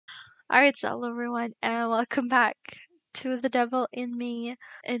Alright, so hello everyone, and welcome back to The Devil in Me.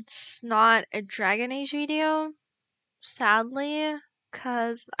 It's not a Dragon Age video, sadly,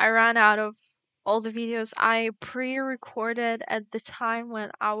 because I ran out of all the videos I pre-recorded at the time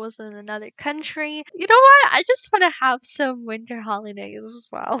when I was in another country. You know what? I just want to have some winter holidays as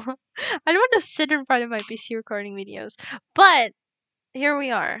well. I don't want to sit in front of my PC recording videos, but here we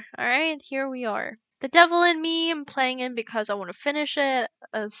are, alright? Here we are. The Devil in Me, I'm playing in because I want to finish it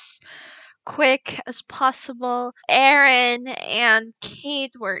as quick as possible. Aaron and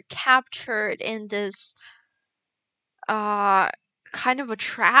Kate were captured in this kind of a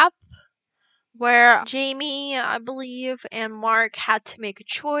trap where Jamie, I believe, and Mark had to make a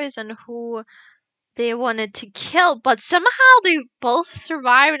choice on who they wanted to kill, but somehow they both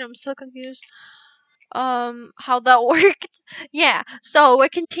survived, and I'm so confused how that worked. Yeah, so we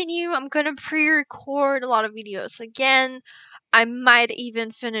continue. I'm gonna pre-record a lot of videos again. I might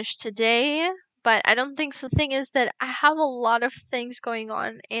even finish today, but I don't think so. The thing is that I have a lot of things going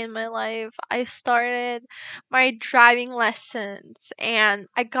on in my life. I started my driving lessons and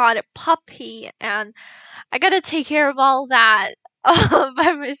I got a puppy and I gotta take care of all that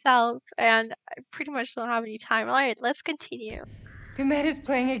by myself, and I pretty much don't have any time. Alright, let's continue. Dumet is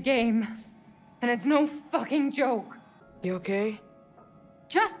playing a game, and it's no fucking joke. You okay?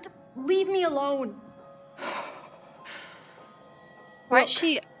 Just leave me alone. Why is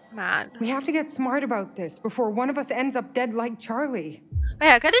she mad? We have to get smart about this before one of us ends up dead like Charlie.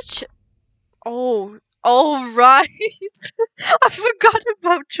 Wait, I gotta oh, right. I forgot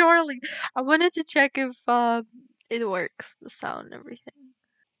about Charlie. I wanted to check if it works, the sound and everything.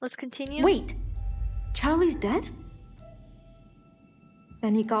 Let's continue. Wait, Charlie's dead?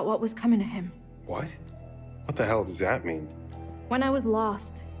 Then he got what was coming to him. What? What the hell does that mean? When I was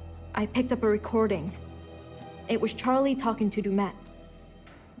lost, I picked up a recording. It was Charlie talking to Dumet.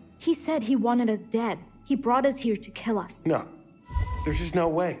 He said he wanted us dead. He brought us here to kill us. No. There's just no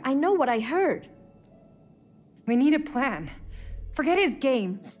way. I know what I heard. We need a plan. Forget his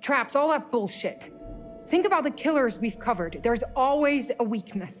games, traps, all that bullshit. Think about the killers we've covered. There's always a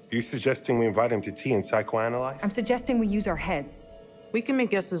weakness. You suggesting we invite him to tea and psychoanalyze? I'm suggesting we use our heads. We can make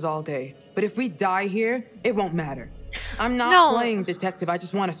guesses all day, but if we die here, it won't matter. I'm not playing detective, I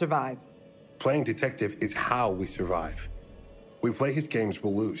just want to survive. Playing detective is how we survive. We play his games,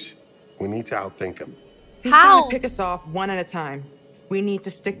 we'll lose. We need to outthink him. He's trying to pick us off one at a time. We need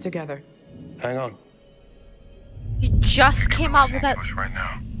to stick together. Hang on. You just came up with that. Right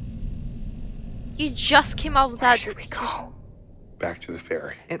now. You just came up with that. Where should we go? Back to the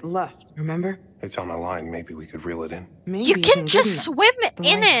ferry. It left, remember? It's on a line. Maybe we could reel it in. Maybe you can just swim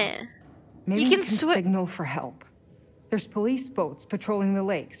in it. Maybe you can signal for help. There's police boats patrolling the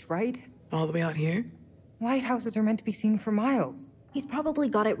lakes, right? All the way out here? Lighthouses are meant to be seen for miles. He's probably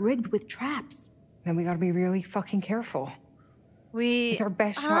got it rigged with traps. Then we gotta be really fucking careful. It's our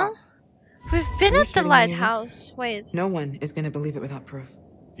best shot. We've been at the lighthouse. Wait. No one is gonna believe it without proof.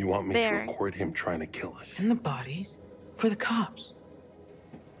 You want me to record him trying to kill us? And the bodies? For the cops.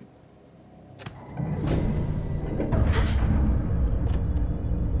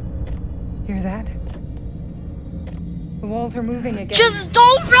 Hear that? The walls are moving again. Just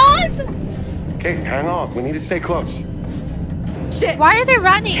don't run! Kate, hang on. We need to stay close. Shit! Why are they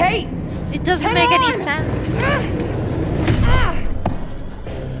running? Kate! It doesn't make any sense. Mark!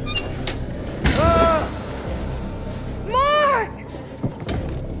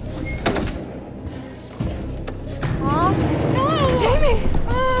 Huh? No! Jamie!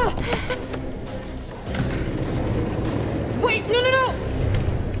 Wait, no!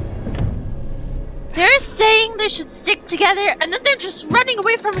 They're saying they should stick together, and then they're just running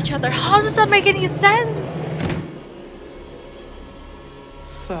away from each other. How does that make any sense?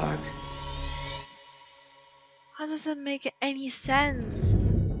 Fuck. How does that make any sense?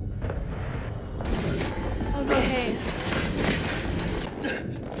 Okay.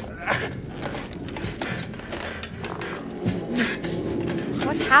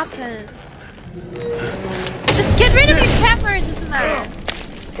 What happened? Just get rid of your camera, it doesn't matter.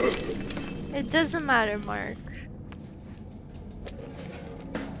 It doesn't matter, Mark.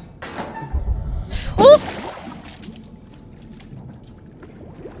 Oh!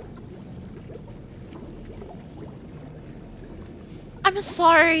 I'm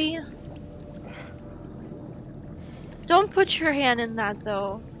sorry. Don't put your hand in that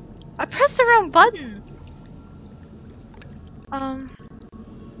though. I pressed the wrong button.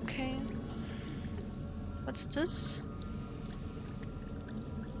 Okay. What's this?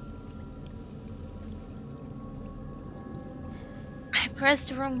 I pressed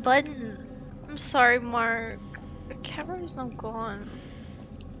the wrong button. I'm sorry, Mark. The camera is now gone.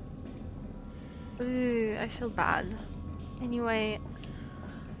 Ooh, I feel bad. Anyway,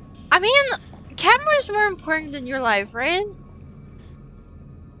 I mean, camera is more important than your life, right?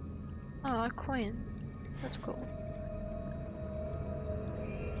 Oh, a coin. That's cool.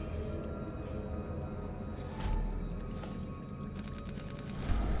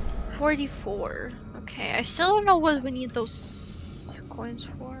 $44. Okay, I still don't know what we need those coins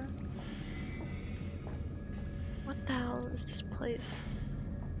for. What the hell is this place?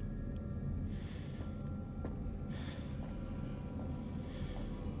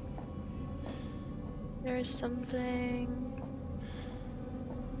 There's something.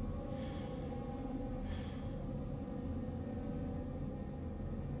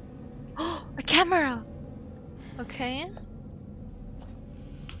 Oh, a camera! Okay.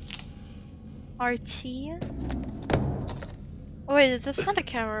 RT. Oh wait, that's not a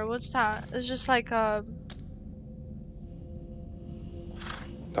camera. What's that? It's just like a.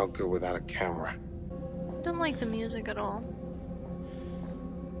 No good without a camera. I don't like the music at all.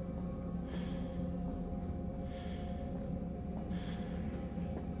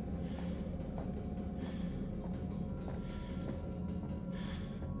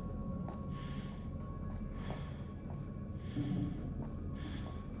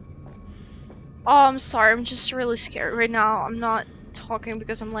 Oh, I'm sorry. I'm just really scared right now. I'm not talking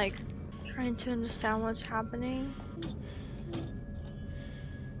because I'm like trying to understand what's happening.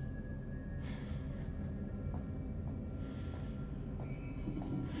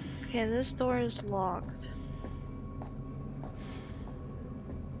 Okay, this door is locked.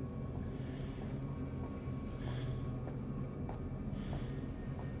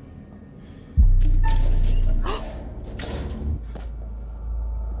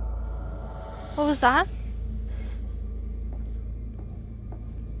 What was that?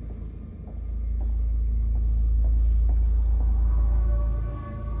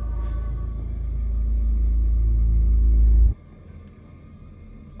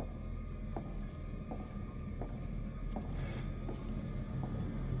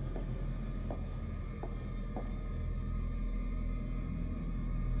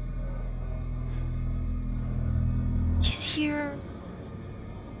 He's here.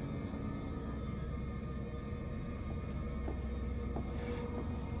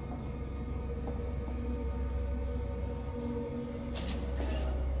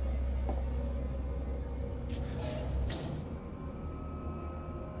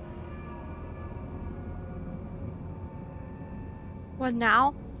 What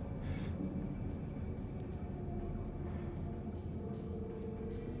now?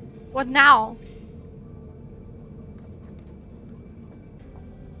 What now?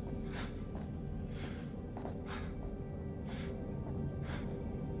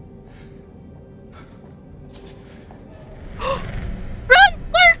 Run!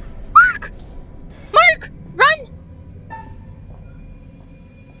 Mark! Mark! Mark! Run!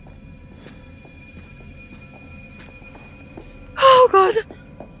 Oh god!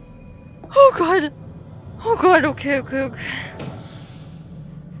 Oh god! Oh god, okay, okay, okay.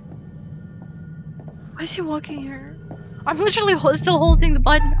 Why is he walking here? I'm literally still holding the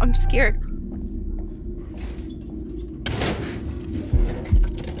button. I'm scared.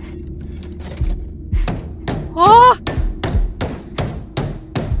 Oh!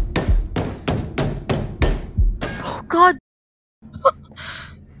 Oh god!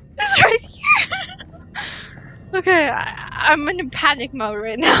 It's right here! Okay, I'm in a panic mode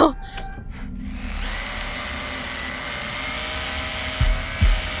right now.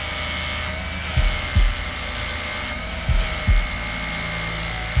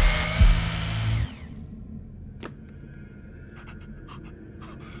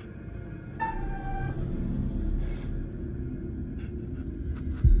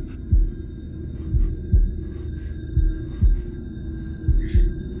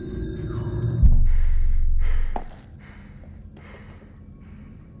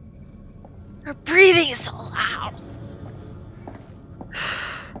 We're breathing so loud.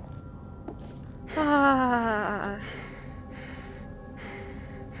 Ah.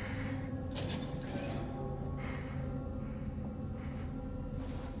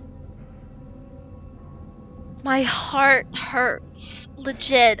 My heart hurts.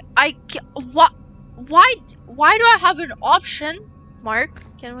 Legit. What? Why do I have an option? Mark,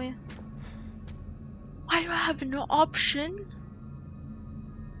 can we? Why do I have an option?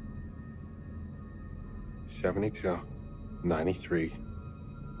 72, 93.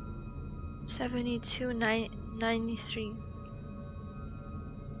 72, 93.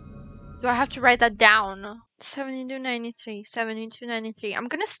 Do I have to write that down? 72, 93, 72, 93. I'm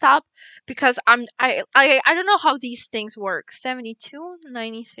gonna stop because I don't know how these things work. 72,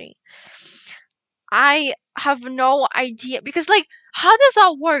 93. I have no idea because like how does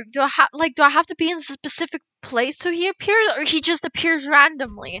that work? Do I have to be in a specific place so he appears, or he just appears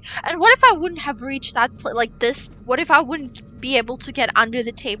randomly? And what if I wouldn't have reached that like this? What if I wouldn't be able to get under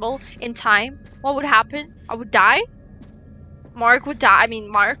the table in time? What would happen? I would die. Mark would die. I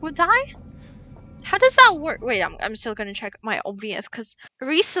mean, Mark would die. How does that work? Wait, I'm still gonna check my obvious because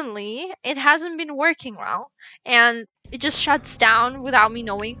recently it hasn't been working well, and it just shuts down without me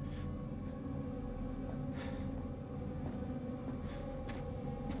knowing.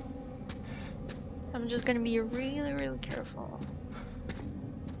 So I'm just gonna be really, really careful.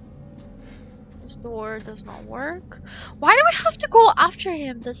 This door does not work. Why do we have to go after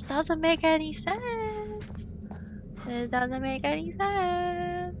him? This doesn't make any sense. It doesn't make any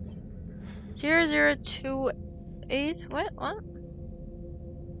sense. 0028. What?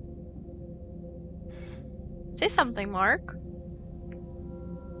 Say something, Mark.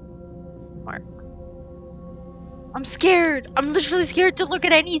 Mark. I'm scared. I'm literally scared to look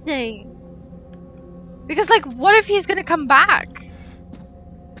at anything. Because, like, what if he's gonna come back?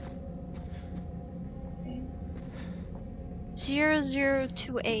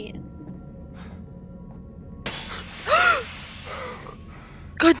 0028.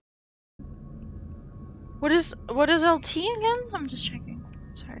 Good. What is LT again? I'm just checking.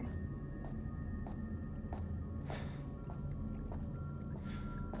 Sorry.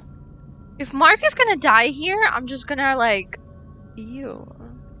 If Mark is gonna die here, I'm just gonna like, ew.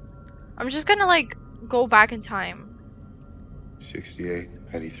 I'm just gonna like go back in time.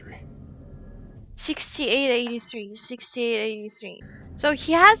 6883. 6883. 6883. So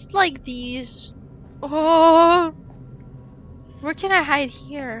he has like these. Oh, where can I hide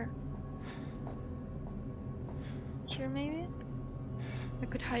here? Here maybe? I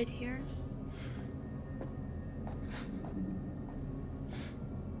could hide here.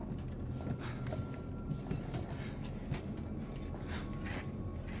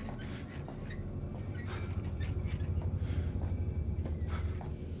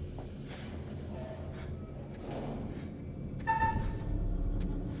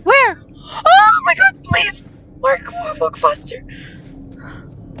 Where? Oh my god, please! Mark, walk faster.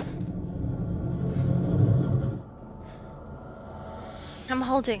 I'm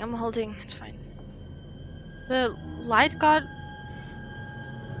holding. It's fine. The light got...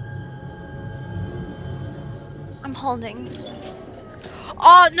 I'm holding.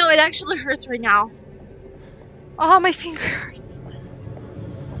 Oh no, it actually hurts right now. Oh, my finger hurts.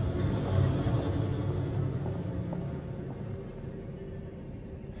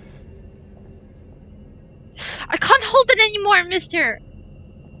 I can't hold it anymore, mister.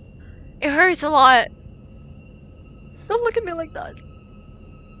 It hurts a lot. Don't look at me like that.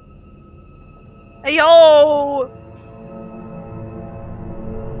 Yo!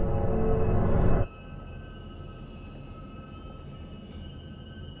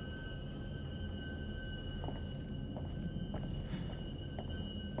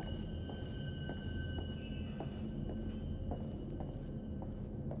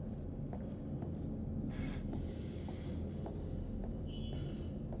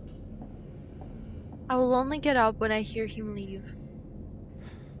 I will only get up when I hear him leave.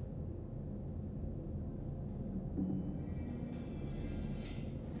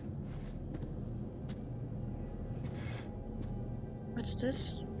 What's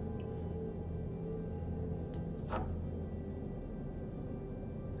this?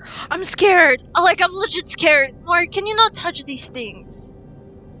 I'm scared. I'm legit scared. Mark, can you not touch these things?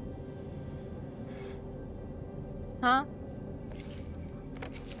 Huh?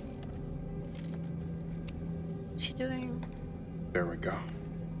 What's he doing? There we go.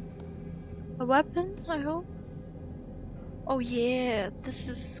 A weapon, I hope? Oh yeah, this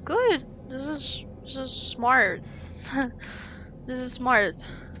is good. This is smart. This is smart.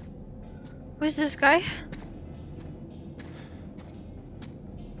 Who's this guy?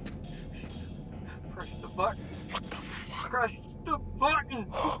 Press the button. What the fuck? Press the button.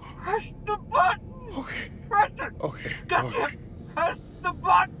 Press the button. Okay. Press it. Okay. That's okay. it. Press the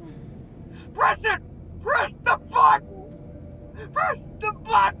button. Press it. Press the button. Press the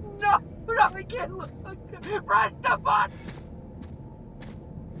button. No, I can't look. Press the button.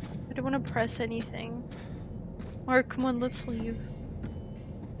 I don't want to press anything. Mark, come on, let's leave.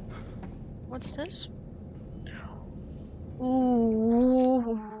 What's this?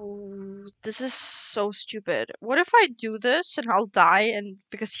 Ooh, this is so stupid. What if I do this and I'll die, and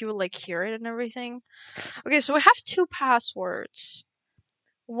because he will like hear it and everything? Okay, so we have two passwords.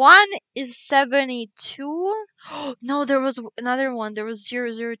 One is 72. No, there was another one. There was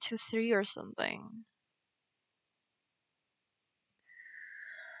 0023 or something.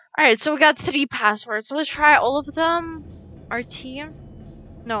 Alright, so we got 3 passwords. So let's try all of them. RT?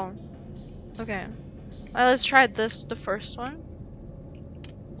 No. Okay. Let's try this, the first one.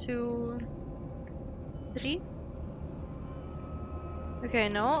 2, 3. Okay,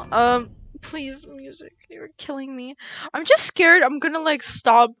 no. Please, music, you're killing me. I'm just scared I'm gonna like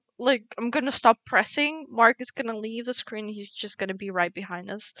stop. Like, I'm gonna stop pressing. Mark is gonna leave the screen. He's just gonna be right behind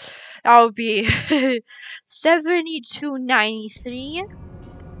us. That would be 7293.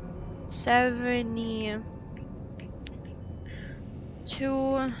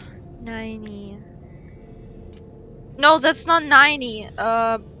 7290. No, that's not 90.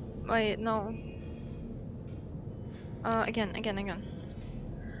 Wait, no. Again.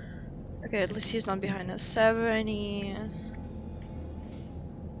 Okay, at least he's not behind us.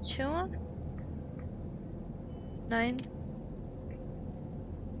 72 9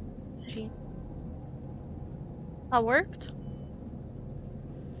 3. That worked?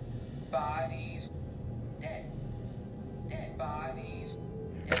 Bodies dead. Dead bodies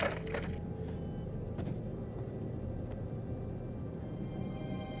dead.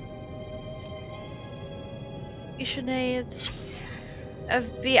 Mission aid.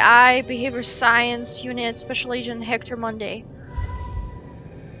 FBI Behavior Science Unit Special Agent Hector Monday.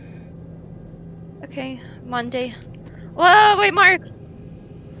 Okay, Monday. Whoa, wait, Mark!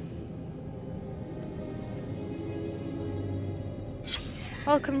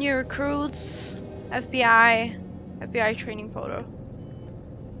 Welcome new recruits. FBI training photo.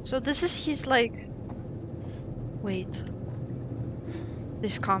 So this is he's like... Wait.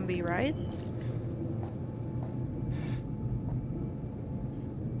 This can't be right?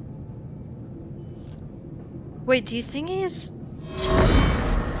 Wait, do you think he's...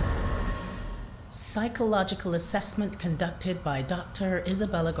 Psychological assessment conducted by Dr.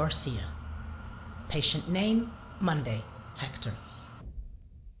 Isabella Garcia. Patient name, Monday, Hector.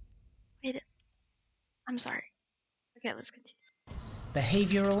 Wait, I'm sorry. Okay, let's continue.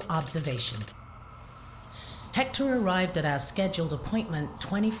 Behavioral observation. Hector arrived at our scheduled appointment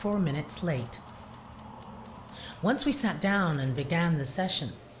 24 minutes late. Once we sat down and began the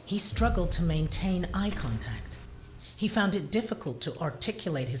session, he struggled to maintain eye contact. He found it difficult to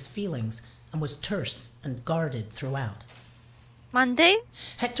articulate his feelings and was terse and guarded throughout. Monday?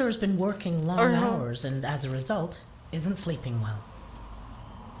 Hector has been working long hours and, as a result, isn't sleeping well.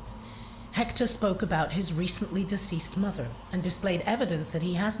 Hector spoke about his recently deceased mother and displayed evidence that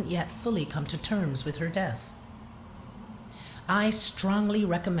he hasn't yet fully come to terms with her death. I strongly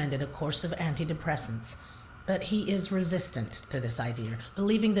recommended a course of antidepressants, but he is resistant to this idea,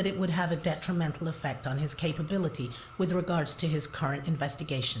 believing that it would have a detrimental effect on his capability with regards to his current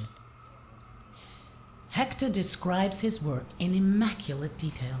investigation. Hector describes his work in immaculate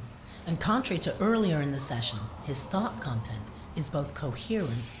detail, and contrary to earlier in the session, his thought content is both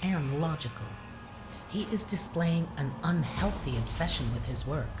coherent and logical. He is displaying an unhealthy obsession with his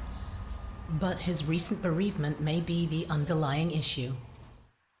work, but his recent bereavement may be the underlying issue.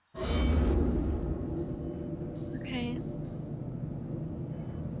 Okay.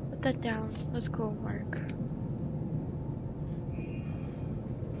 Put that down. Let's go, Mark.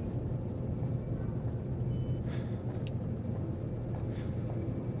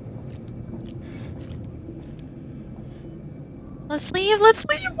 Let's leave,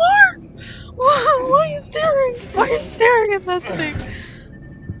 Mark! Why are you staring? Why are you staring at that thing?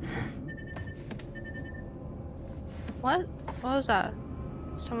 What? What was that?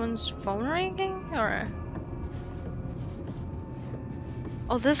 Someone's phone ringing? Or...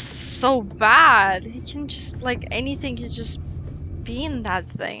 Oh, this is so bad. He can just, like, anything can just be in that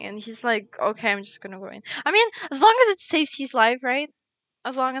thing. And he's like, okay, I'm just gonna go in. I mean, as long as it saves his life, right?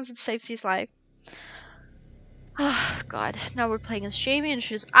 As long as it saves his life. Oh, God. Now we're playing as Jamie, and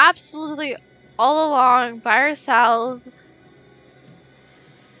she's absolutely all along by herself.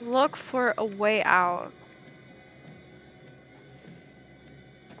 Look for a way out.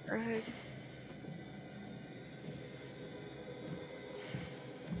 Perfect.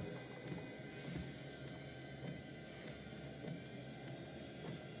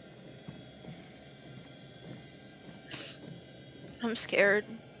 I'm scared.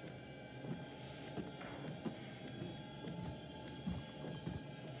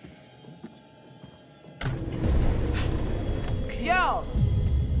 Yo!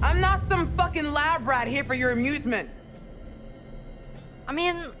 I'm not some fucking lab rat here for your amusement. I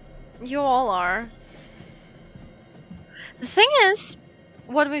mean, you all are. The thing is,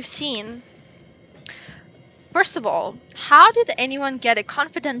 what we've seen... First of all, how did anyone get a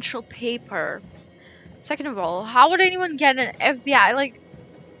confidential paper? Second of all, how would anyone get an FBI, like...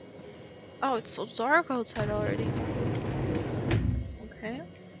 Oh, it's so dark outside already. Okay.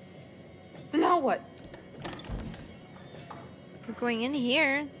 So now what? We're going in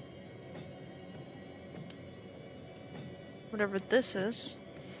here. Whatever this is.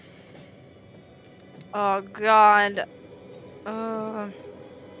 Oh god. For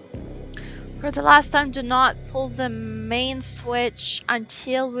the last time, do not pull the main switch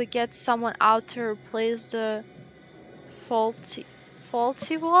until we get someone out to replace the faulty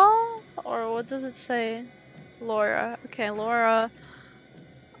wall? Or what does it say? Laura. Okay, Laura.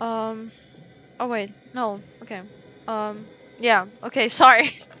 Oh wait, no. Okay. Yeah. Okay,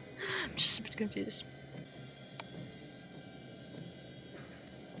 sorry. I'm just a bit confused.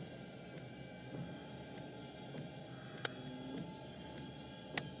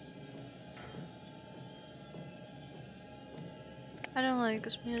 I don't like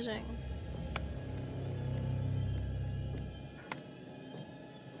this music.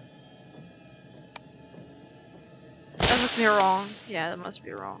 That must be wrong. Yeah, that must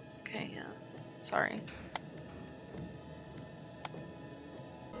be wrong. Okay, yeah. Sorry.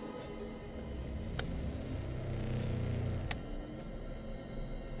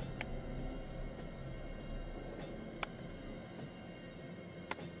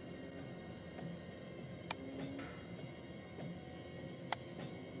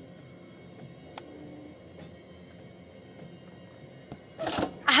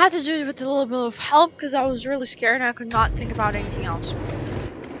 I had to do it with a little bit of help because I was really scared and I could not think about anything else.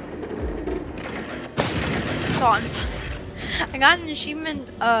 So I got an achievement,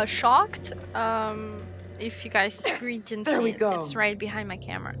 shocked. If you guys Yes, didn't there see we it, go. it's right behind my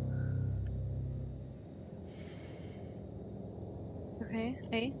camera. Okay,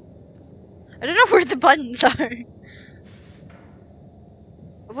 hey. I don't know where the buttons are.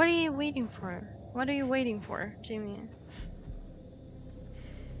 What are you waiting for? What are you waiting for, Jamie?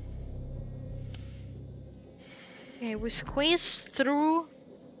 Okay, we squeeze through.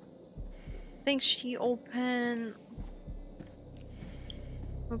 I think she opened.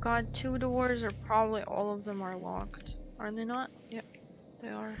 We got 2 doors, or probably all of them are locked. Are they not? Yep, they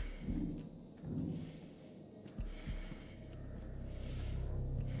are.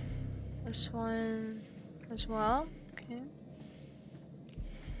 This one as well. Okay.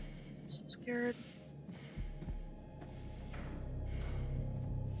 So scared.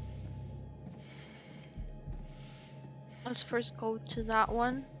 Let's first go to that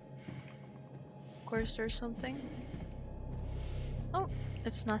one. Of course, there's something. Oh,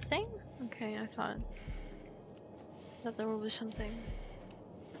 it's nothing? Okay, I thought that there would be something.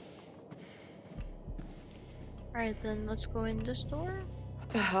 Alright, then let's go in this door. What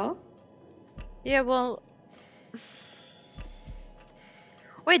the hell? Yeah, well.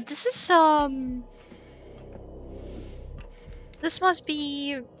 Wait, this is, this must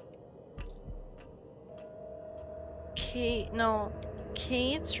be. No.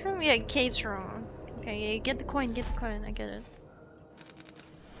 Kate's room? Yeah, Kate's room. Okay, yeah, get the coin, I get it.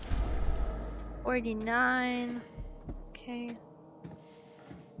 49. Okay.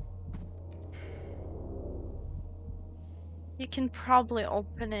 You can probably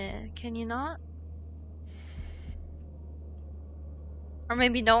open it, can you not? Or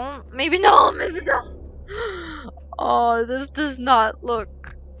maybe don't. Maybe no, maybe don't. Oh, this does not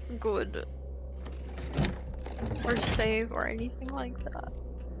look good. Or safe or anything like that.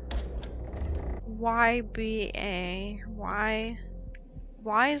 Y, B, A. Y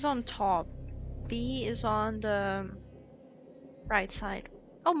is on top. B is on the right side.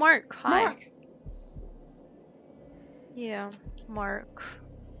 Oh, Mark, hi. Mark! Yeah, Mark.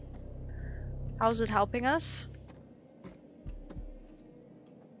 How's it helping us?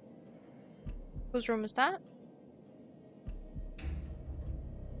 Whose room is that?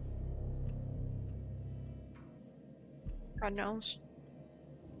 God knows.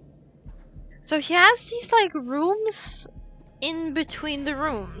 So he has these like rooms in between the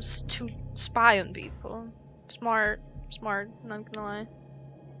rooms to spy on people. Smart, not gonna lie.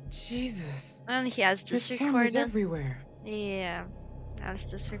 Jesus. And he has this There's recorded. cameras everywhere. Yeah,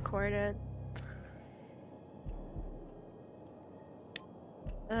 has this recorded.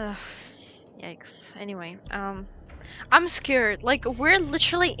 Ugh, yikes. Anyway, I'm scared. Like, we're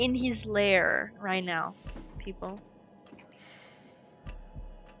literally in his lair right now, people.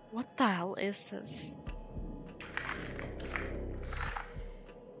 What the hell is this?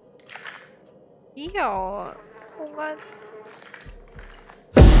 Yo, what?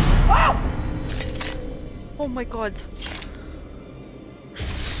 Oh my god.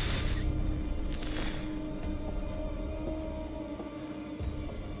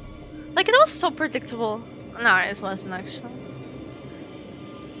 Like, it was so predictable. No, it wasn't actually.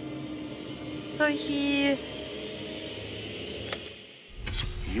 So he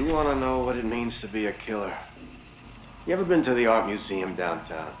You want to know what it means to be a killer? You ever been to the art museum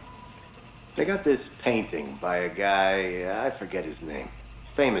downtown? They got this painting by a guy, I forget his name.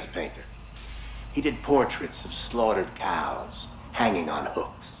 Famous painter. He did portraits of slaughtered cows hanging on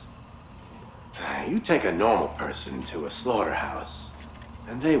hooks. You take a normal person to a slaughterhouse,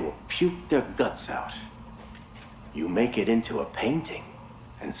 and they will puke their guts out. You make it into a painting,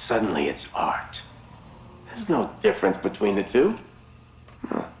 and suddenly it's art. There's no difference between the two.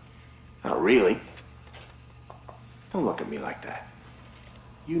 No, not really. Don't look at me like that.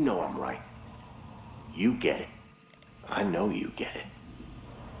 You know I'm right. You get it. I know you get it.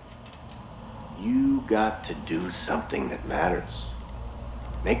 You got to do something that matters.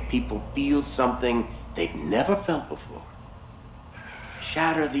 Make people feel something they've never felt before.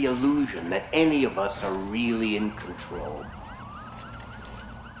 Shatter the illusion that any of us are really in control.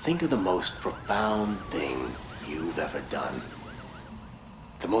 Think of the most profound thing you've ever done.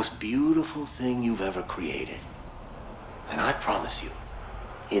 The most beautiful thing you've ever created. And I promise you,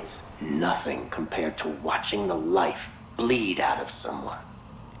 it's nothing compared to watching the life bleed out of someone.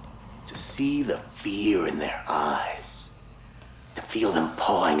 To see the fear in their eyes. To feel them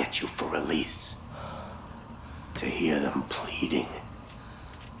pawing at you for release. To hear them pleading,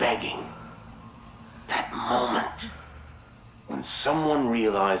 begging. That moment when someone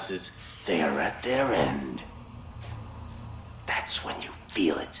realizes they are at their end. That's when you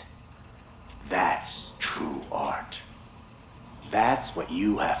feel it. That's true art. That's what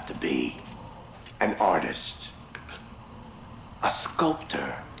you have to be. An artist. A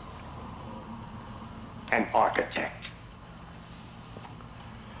sculptor. An architect.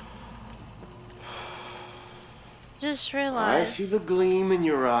 Just realized. I see the gleam in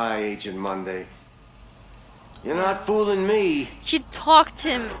your eye, Agent Monday. You're not fooling me. He talked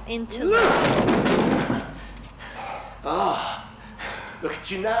him into this. Oh, look at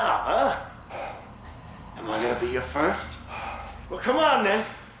you now, huh? Am I gonna be your first? Well, come on then,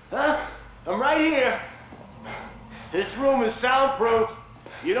 huh? I'm right here. This room is soundproof.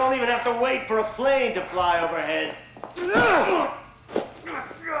 You don't even have to wait for a plane to fly overhead.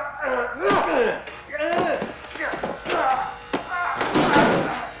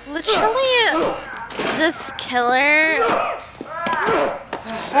 Literally, this killer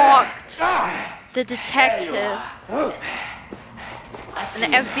talked the detective, an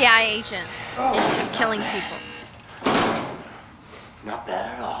FBI agent, into killing people. Not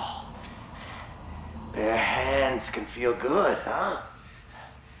bad at all. Bare hands can feel good, huh?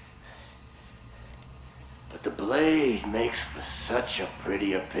 But the blade makes for such a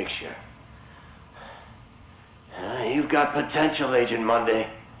prettier picture. You've got potential, Agent Monday.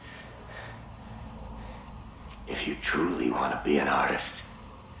 If you truly want to be an artist.